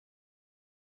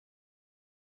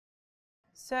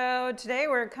So today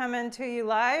we're coming to you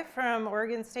live from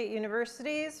Oregon State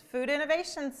University's Food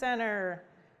Innovation Center.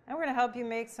 And we're going to help you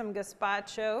make some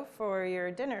gazpacho for your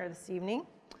dinner this evening.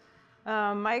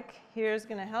 Mike here is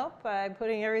going to help by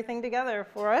putting everything together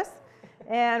for us.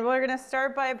 And we're going to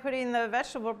start by putting the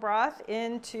vegetable broth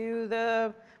into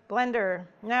the blender.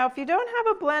 Now, if you don't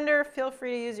have a blender, feel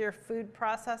free to use your food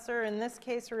processor. In this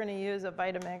case, we're going to use a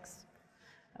Vitamix.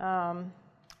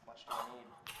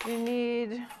 You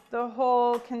need the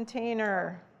whole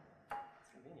container,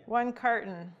 1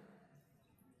 carton.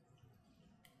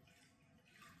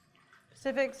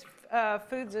 Pacific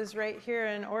Foods is right here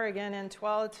in Oregon in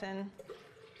Tualatin,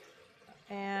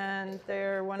 and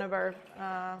they're one of our,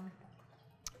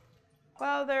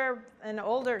 well, they're an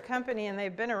older company and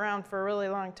they've been around for a really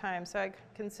long time, so I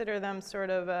consider them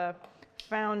sort of a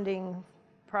founding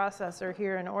processor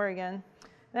here in Oregon.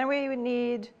 Then we would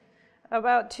need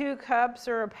about 2 cups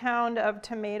or a pound of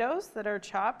tomatoes that are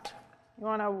chopped. You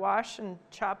want to wash and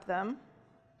chop them.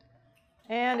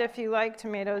 And if you like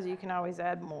tomatoes, you can always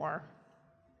add more.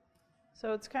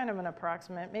 So it's kind of an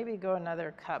approximate. Maybe go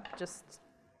another cup just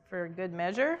for good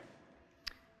measure.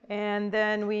 And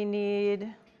then we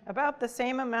need about the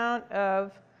same amount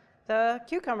of the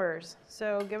cucumbers.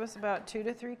 So give us about 2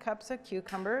 to 3 cups of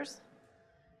cucumbers.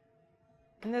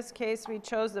 In this case, we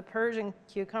chose the Persian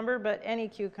cucumber, but any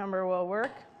cucumber will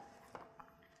work.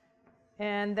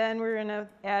 And then we're going to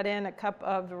add in a cup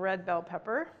of red bell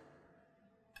pepper.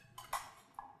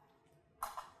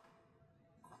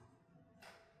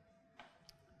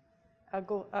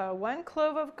 One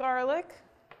clove of garlic.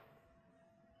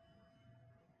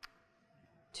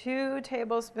 2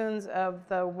 tablespoons of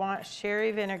the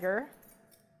sherry vinegar.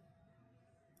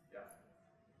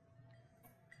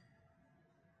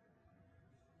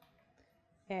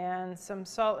 And some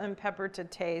salt and pepper to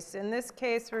taste. In this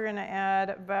case, we're going to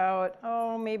add about,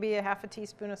 maybe a half a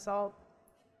teaspoon of salt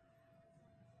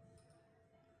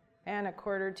and a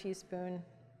 1/4 teaspoon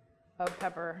of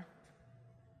pepper.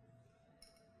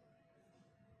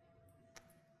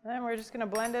 Then we're just going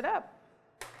to blend it up.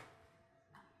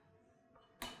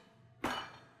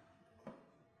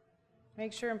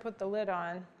 Make sure and put the lid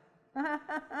on.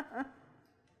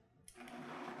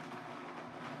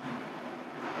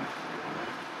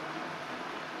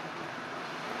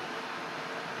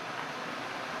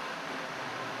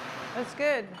 That's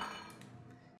good.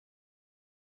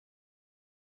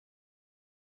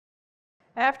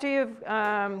 After you've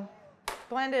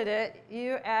blended it,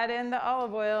 you add in the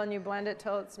olive oil and you blend it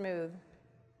till it's smooth.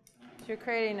 So you're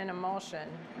creating an emulsion.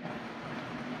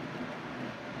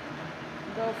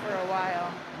 Go for a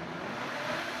while.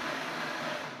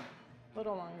 A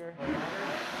little longer.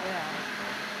 Yeah.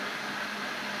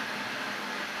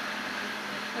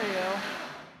 There you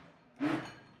go.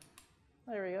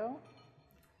 There we go.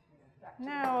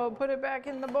 Now we'll put it back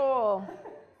in the bowl.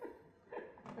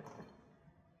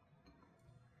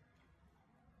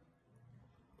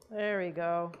 There we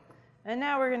go. And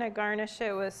now we're going to garnish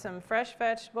it with some fresh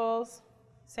vegetables,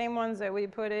 same ones that we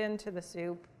put into the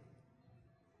soup.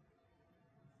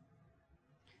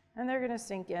 And they're going to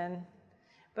sink in.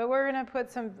 But we're going to put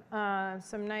some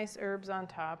nice herbs on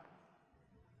top.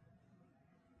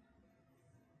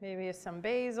 Maybe some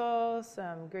basil,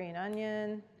 some green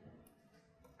onion.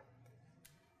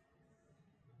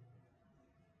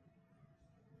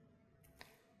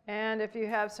 And if you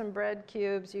have some bread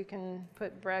cubes, you can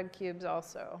put bread cubes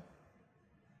also.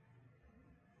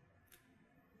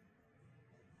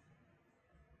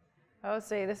 I would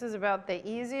say this is about the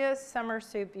easiest summer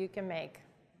soup you can make.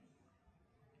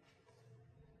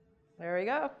 There we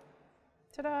go.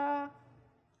 Ta-da!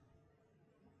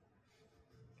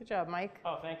 Good job, Mike.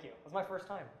 Oh, thank you. It was my first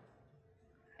time.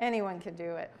 Anyone can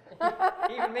do it.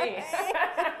 Even me.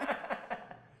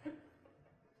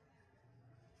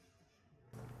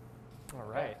 All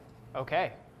right.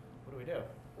 Okay. What do we do?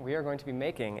 We are going to be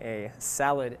making a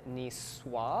salad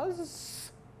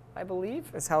niçoise, I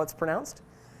believe is how it's pronounced.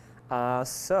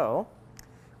 So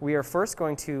we are first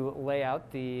going to lay out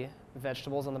the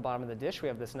vegetables on the bottom of the dish. We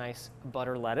have this nice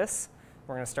butter lettuce.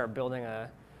 We're going to start building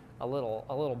a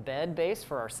little bed base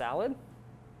for our salad.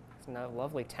 It's a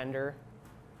lovely tender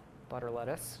butter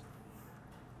lettuce.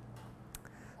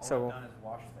 All I've done is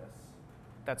wash this.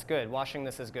 That's good. Washing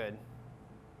this is good.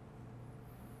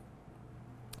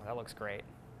 Oh, that looks great.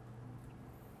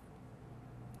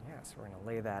 Yeah, so we're going to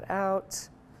lay that out.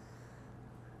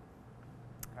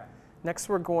 Okay. Next,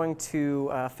 we're going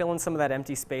to fill in some of that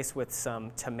empty space with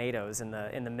some tomatoes in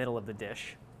the middle of the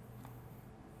dish.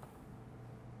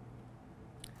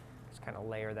 Just kind of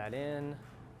layer that in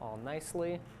all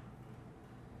nicely.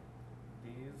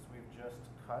 These we've just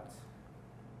cut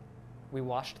We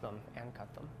washed them and cut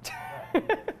them.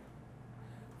 Yeah.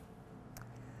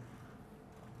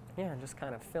 Yeah, and just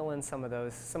kind of fill in some of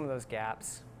those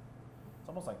gaps. It's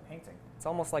almost like painting. It's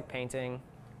almost like painting,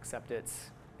 except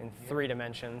it's in 3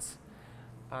 dimensions.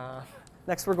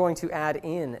 Next, we're going to add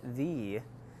in I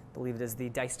believe it is the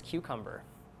diced cucumber,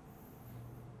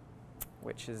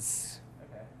 which is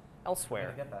Okay. elsewhere.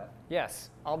 I'm gonna get that. Yes,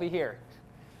 I'll be here.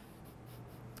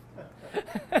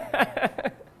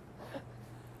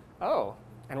 Oh,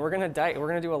 and we're gonna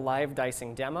do a live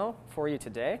dicing demo for you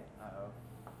today. Uh-oh.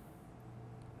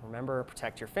 Remember,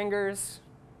 protect your fingers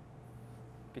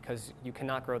because you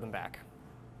cannot grow them back.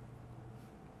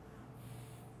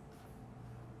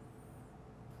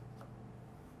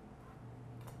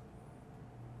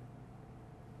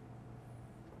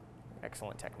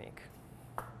 Excellent technique.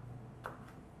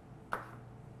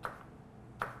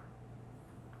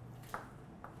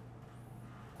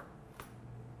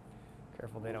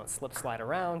 Careful they don't slip slide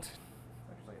around. It's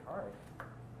actually hard.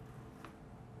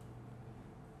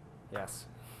 Yes.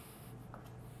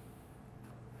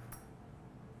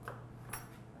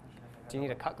 Do you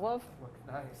need a cut glove? Look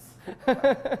nice.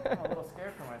 I'm a little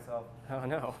scared for myself. Oh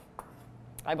no.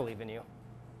 I believe in you.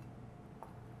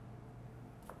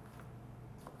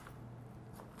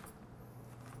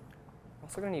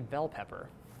 Also gonna need bell pepper.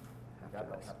 We got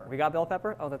bell pepper. We got bell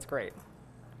pepper? Oh, that's great.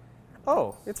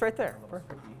 Oh, it's right there. A little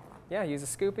scoopy. Yeah, use a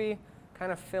scoopy,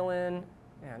 kind of fill in.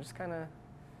 Yeah, just kind of.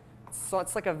 So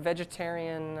it's like a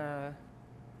vegetarian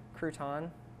crouton.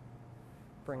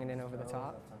 Bring it in over the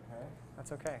top.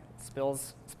 That's okay. That's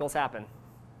okay. Spills happen.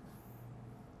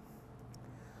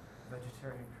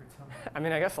 Vegetarian crouton. I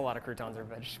mean, I guess a lot of croutons are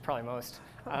veg. Probably most.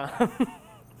 Okay.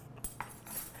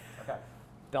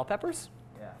 Bell peppers?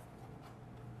 Yeah.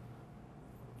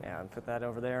 Yeah, and put that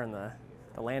over there in the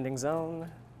landing zone.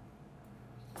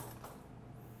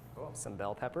 Cool. Some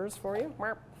bell peppers for you.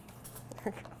 So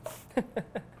I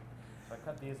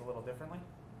cut these a little differently.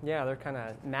 Yeah, they're kind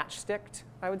of matchsticked,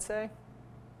 I would say.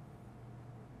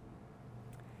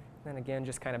 Then again,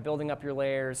 just kind of building up your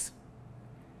layers,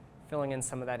 filling in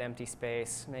some of that empty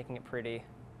space, making it pretty.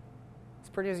 As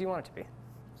pretty as you want it to be.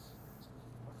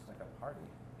 Looks like a party.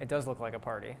 It does look like a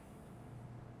party.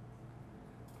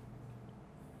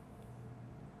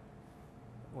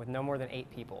 With no more than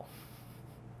 8 people.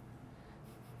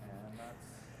 And that's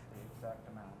the exact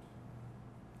amount.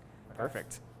 Okay.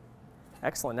 Perfect.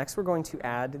 Excellent. Next, we're going to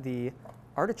add the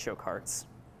artichoke hearts.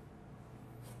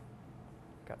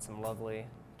 Got some lovely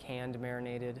canned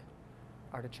marinated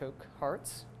artichoke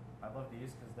hearts. I love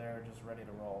these because they're just ready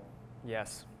to roll.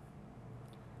 Yes.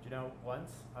 Do you know,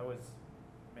 once I was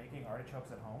making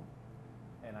artichokes at home,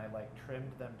 and I like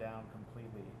trimmed them down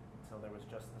completely until there was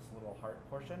just this little heart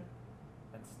portion,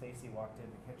 and Stacy walked in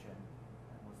the kitchen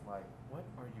and was like, "What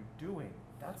are you doing?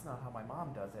 That's not how my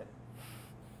mom does it."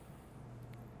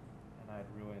 And I'd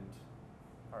ruined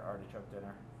our artichoke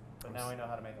dinner. But now I know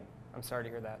how to make them. I'm sorry to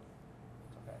hear that.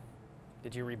 It's okay.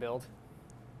 Did you rebuild?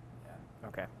 Yeah.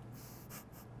 Okay.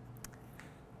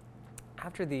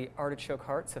 After the artichoke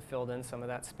hearts have filled in some of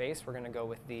that space, we're going to go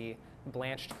with the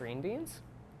blanched green beans,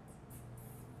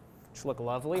 which look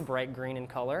lovely, bright green in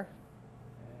color.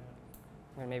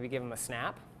 I'm going to maybe give them a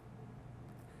snap.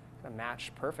 Going to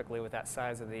match perfectly with that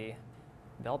size of the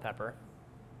bell pepper.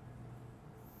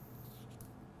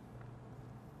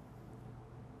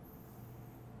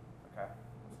 Okay.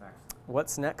 What's next?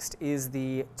 What's next is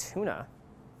the tuna.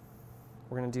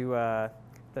 We're going to do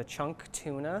the chunk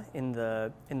tuna in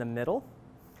the middle,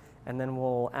 and then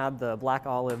we'll add the black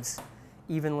olives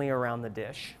evenly around the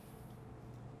dish.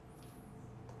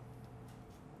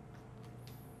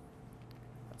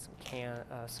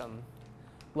 Got some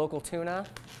local tuna.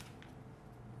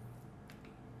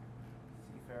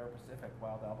 Seafarer Pacific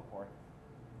Wild Albacore.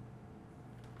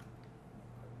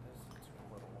 Put this into a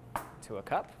little. To a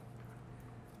cup.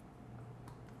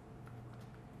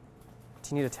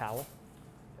 Do you need a towel?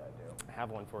 Yeah, I do. I have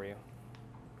one for you.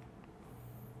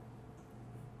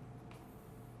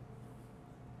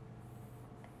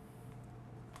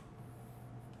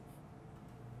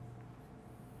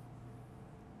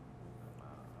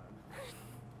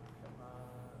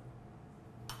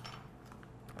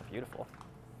 Oh, beautiful.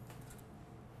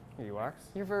 Here you are.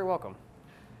 You're very welcome.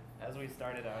 As we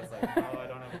started, I was like, "Oh, I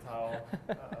don't have a towel."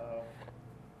 Uh-oh.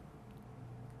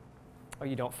 Oh,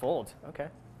 you don't fold. Okay.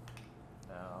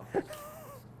 No. All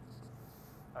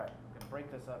right, I'm gonna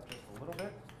break this up just a little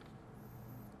bit.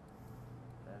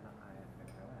 Then I am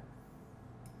gonna go in.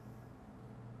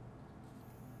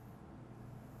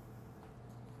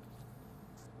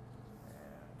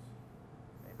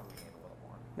 And maybe we need a little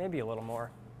more. Maybe a little more.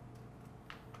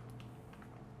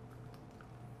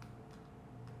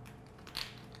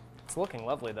 It's looking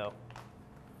lovely, though.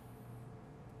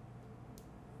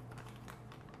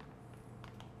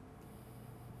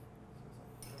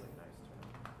 This is a really nice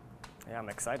tuna. Yeah, I'm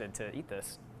excited to eat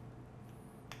this.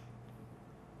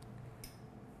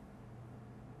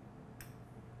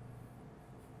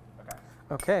 Okay.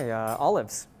 Okay,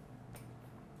 olives.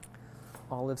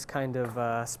 Olives kind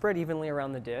of spread evenly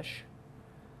around the dish.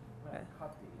 I'm going to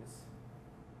cut these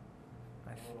a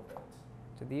little bit.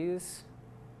 Do these?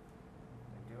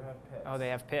 They do have pits. Oh, they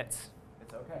have pits.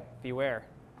 It's okay. Beware.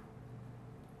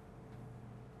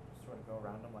 Just sort of go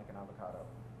around them like an avocado.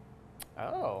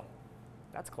 Oh,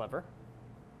 that's clever.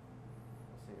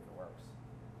 We'll see if it works.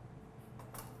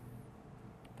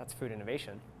 That's food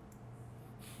innovation.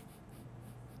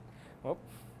 Well,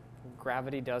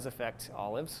 gravity does affect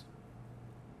olives.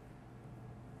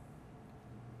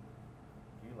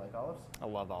 Do you like olives? I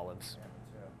love olives. Yeah, me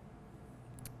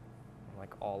too. I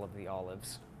like all of the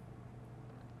olives.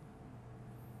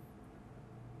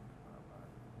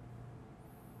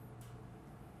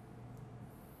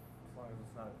 As long as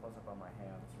it's not a close-up on my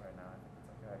hands right now, I think it's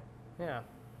okay. Yeah.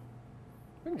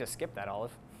 We can just skip that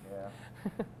olive. Yeah.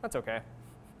 That's okay.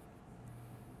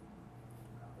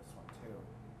 Oh, this one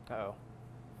too. Uh-oh.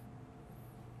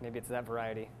 Maybe it's that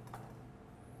variety.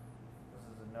 This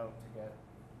is a note to get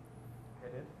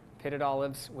pitted. Pitted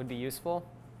olives would be useful,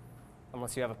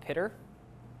 unless you have a pitter.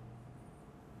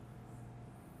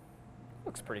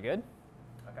 Looks pretty good.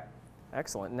 Okay.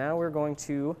 Excellent. Now we're going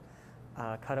to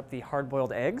cut up the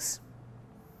hard-boiled eggs,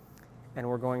 and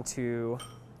we're going to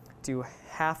do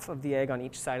half of the egg on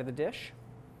each side of the dish.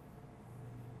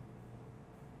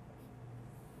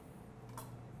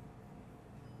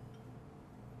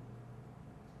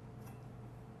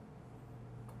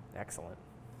 Excellent.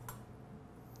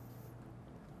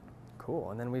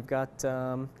 Cool. And then we've got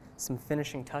some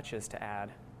finishing touches to add.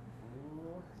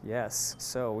 Ooh. Yes.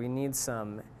 So we need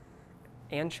some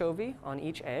anchovy on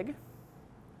each egg.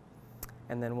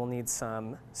 And then we'll need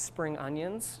some spring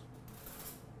onions.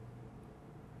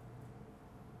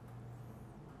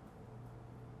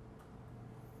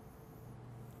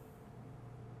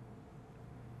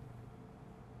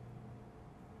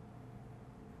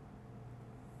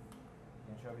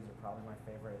 Anchovies are probably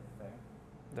my favorite thing.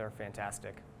 They're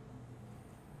fantastic.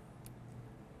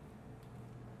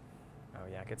 Oh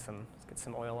yeah, get some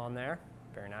oil on there.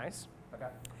 Very nice. Okay.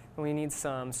 And we need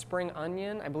some spring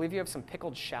onion. I believe you have some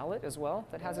pickled shallot as well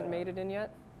that hasn't Yeah. made it in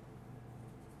yet.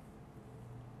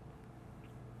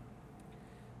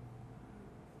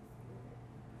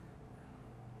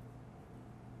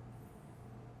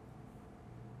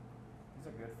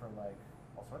 These are good for like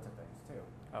all sorts of things too.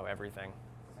 Oh, everything.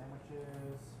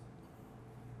 Sandwiches,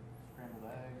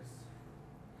 scrambled eggs,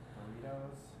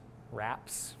 burritos.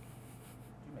 Wraps.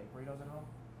 Do you make burritos at home?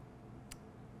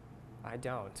 I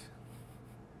don't.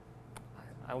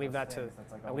 I leave that to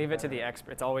Like I leave it to the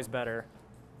expert. It's always better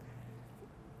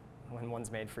when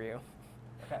one's made for you.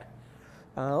 Okay.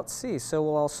 Let's see. So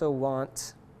we'll also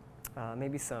want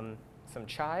maybe some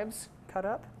chives cut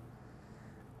up,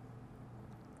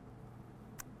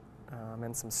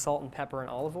 and some salt and pepper and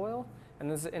olive oil. And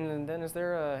then is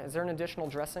there an additional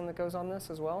dressing that goes on this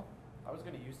as well? I was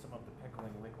going to use some of the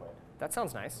pickling liquid. That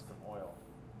sounds nice. Some oil.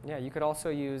 Yeah, you could also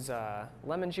use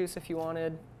lemon juice if you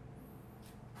wanted,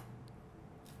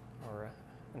 or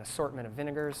an assortment of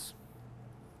vinegars.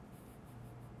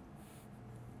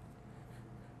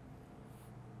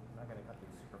 I'm not going to cut these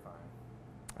super fine.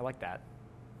 I like that.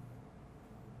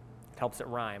 It helps it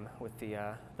rhyme with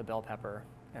the bell pepper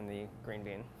and the green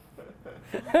bean.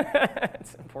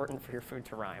 It's important for your food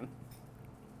to rhyme.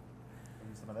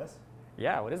 Use some of this.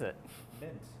 Yeah, what is it?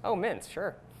 Mint. Oh, mint,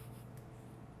 sure.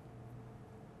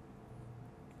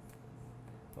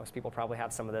 Most people probably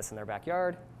have some of this in their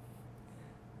backyard,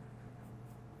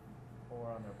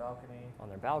 Or on their balcony. on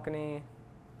their balcony,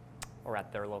 or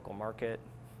at their local market.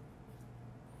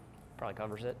 Probably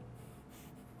covers it.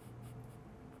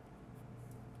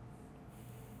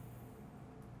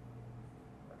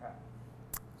 Okay.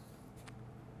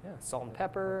 Yeah, salt and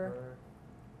pepper.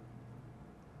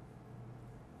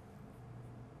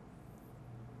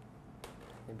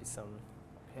 Maybe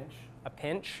A pinch. a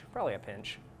pinch, probably a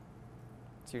pinch.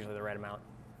 It's usually the right amount.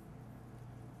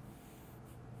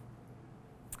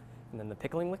 And then the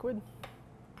pickling liquid.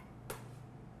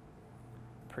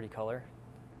 Pretty color.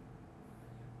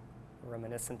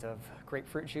 Reminiscent of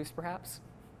grapefruit juice, perhaps.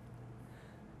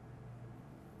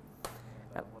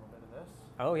 And a little bit of this.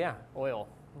 Oh yeah, oil.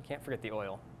 You can't forget the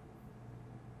oil.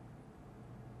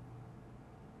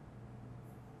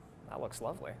 That looks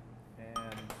lovely. And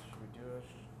should we do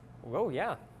a Whoa,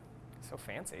 yeah. So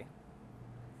fancy.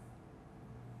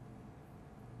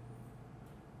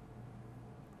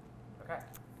 Okay.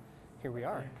 Here we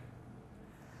are.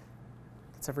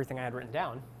 That's everything I had written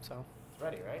down, so It's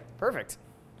ready, right? perfect.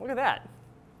 Look at that.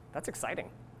 That's exciting.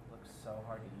 Looks so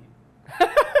hard to eat.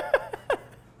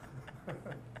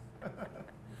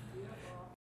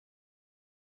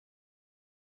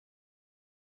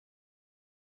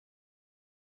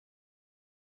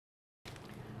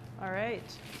 All right,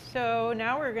 so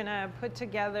now we're gonna put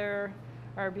together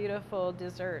our beautiful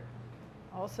dessert.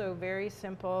 Also very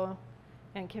simple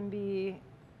and can be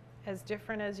as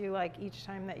different as you like each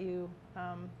time that you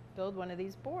build one of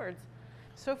these boards.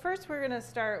 So first we're gonna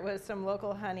start with some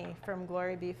local honey from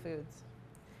Glory Bee Foods.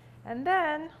 And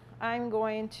then I'm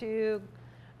going to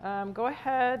go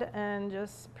ahead and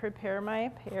just prepare my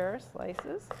pear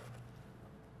slices.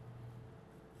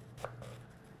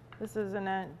 This is an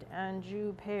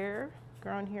Anjou pear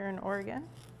grown here in Oregon.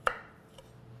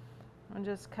 I'll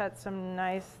just cut some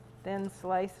nice thin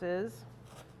slices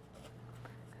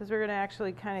because we're going to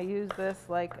actually kind of use this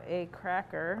like a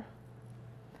cracker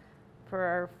for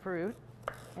our fruit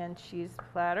and cheese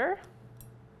platter.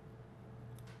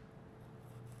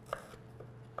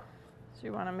 So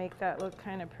you want to make that look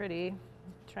kind of pretty.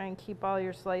 Try and keep all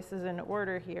your slices in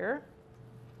order here.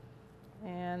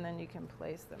 And then you can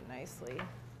place them nicely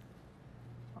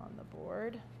on the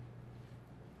board.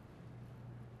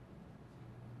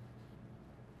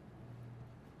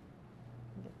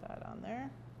 Get that on there.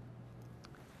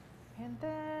 And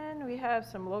then we have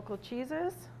some local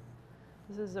cheeses.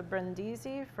 This is a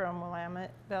Brindisi from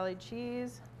Willamette Valley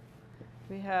Cheese.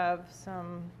 We have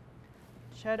some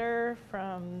cheddar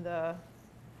from the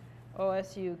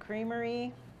OSU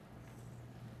Creamery.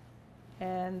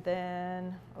 And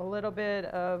then a little bit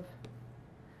of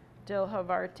Dill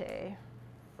Havarte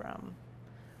from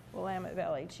Willamette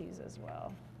Valley Cheese as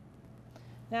well.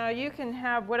 Now you can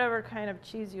have whatever kind of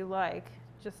cheese you like,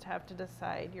 just have to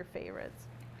decide your favorites.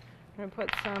 I'm going to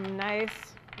put some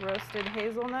nice roasted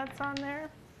hazelnuts on there.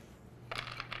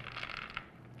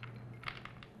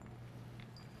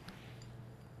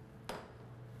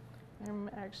 I'm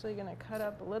actually going to cut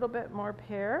up a little bit more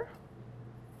pear.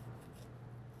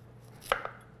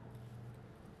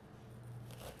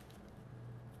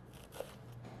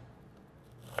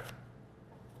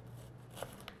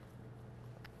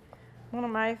 One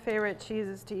of my favorite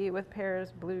cheeses to eat with pear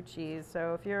is blue cheese.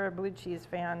 So if you're a blue cheese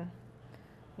fan,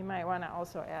 you might want to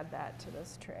also add that to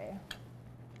this tray.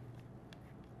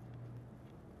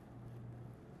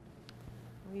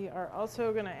 We are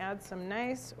also going to add some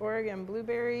nice Oregon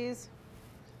blueberries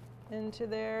into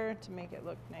there to make it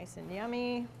look nice and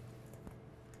yummy.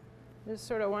 Just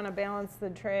sort of want to balance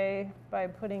the tray by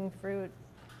putting fruit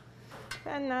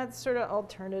and nuts sort of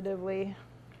alternatively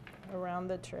around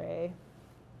the tray.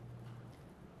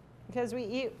 Because we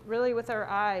eat really with our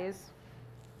eyes.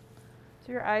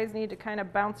 So your eyes need to kind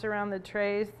of bounce around the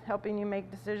trays, helping you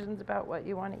make decisions about what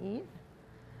you want to eat.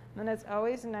 And then it's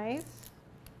always nice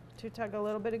to tuck a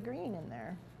little bit of green in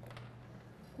there.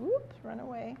 Whoops, run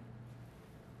away.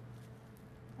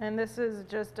 And this is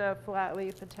just a flat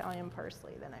leaf Italian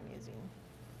parsley that I'm using.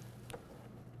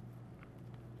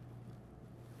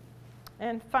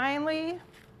 And finally,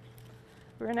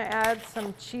 we're going to add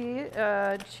some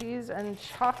cheese and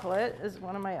chocolate is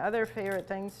one of my other favorite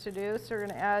things to do. So we're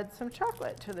going to add some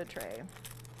chocolate to the tray.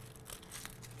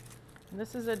 And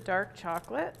this is a dark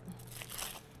chocolate.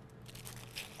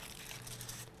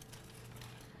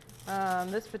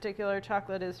 This particular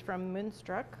chocolate is from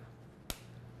Moonstruck.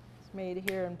 It's made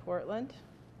here in Portland.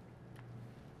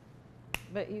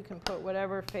 But you can put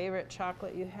whatever favorite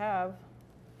chocolate you have.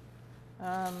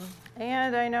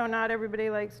 And I know not everybody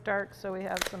likes dark, so we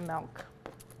have some milk.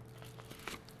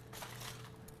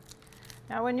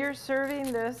 Now when you're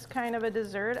serving this kind of a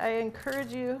dessert, I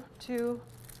encourage you to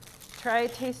try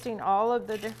tasting all of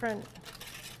the different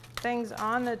things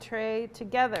on the tray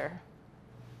together.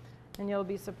 And you'll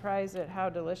be surprised at how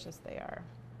delicious they are.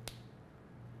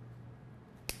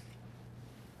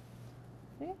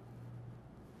 See?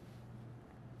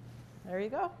 There you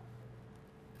go.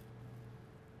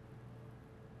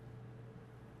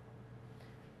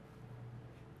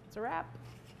 It's a wrap.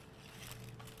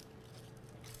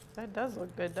 That does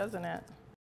look good, doesn't it?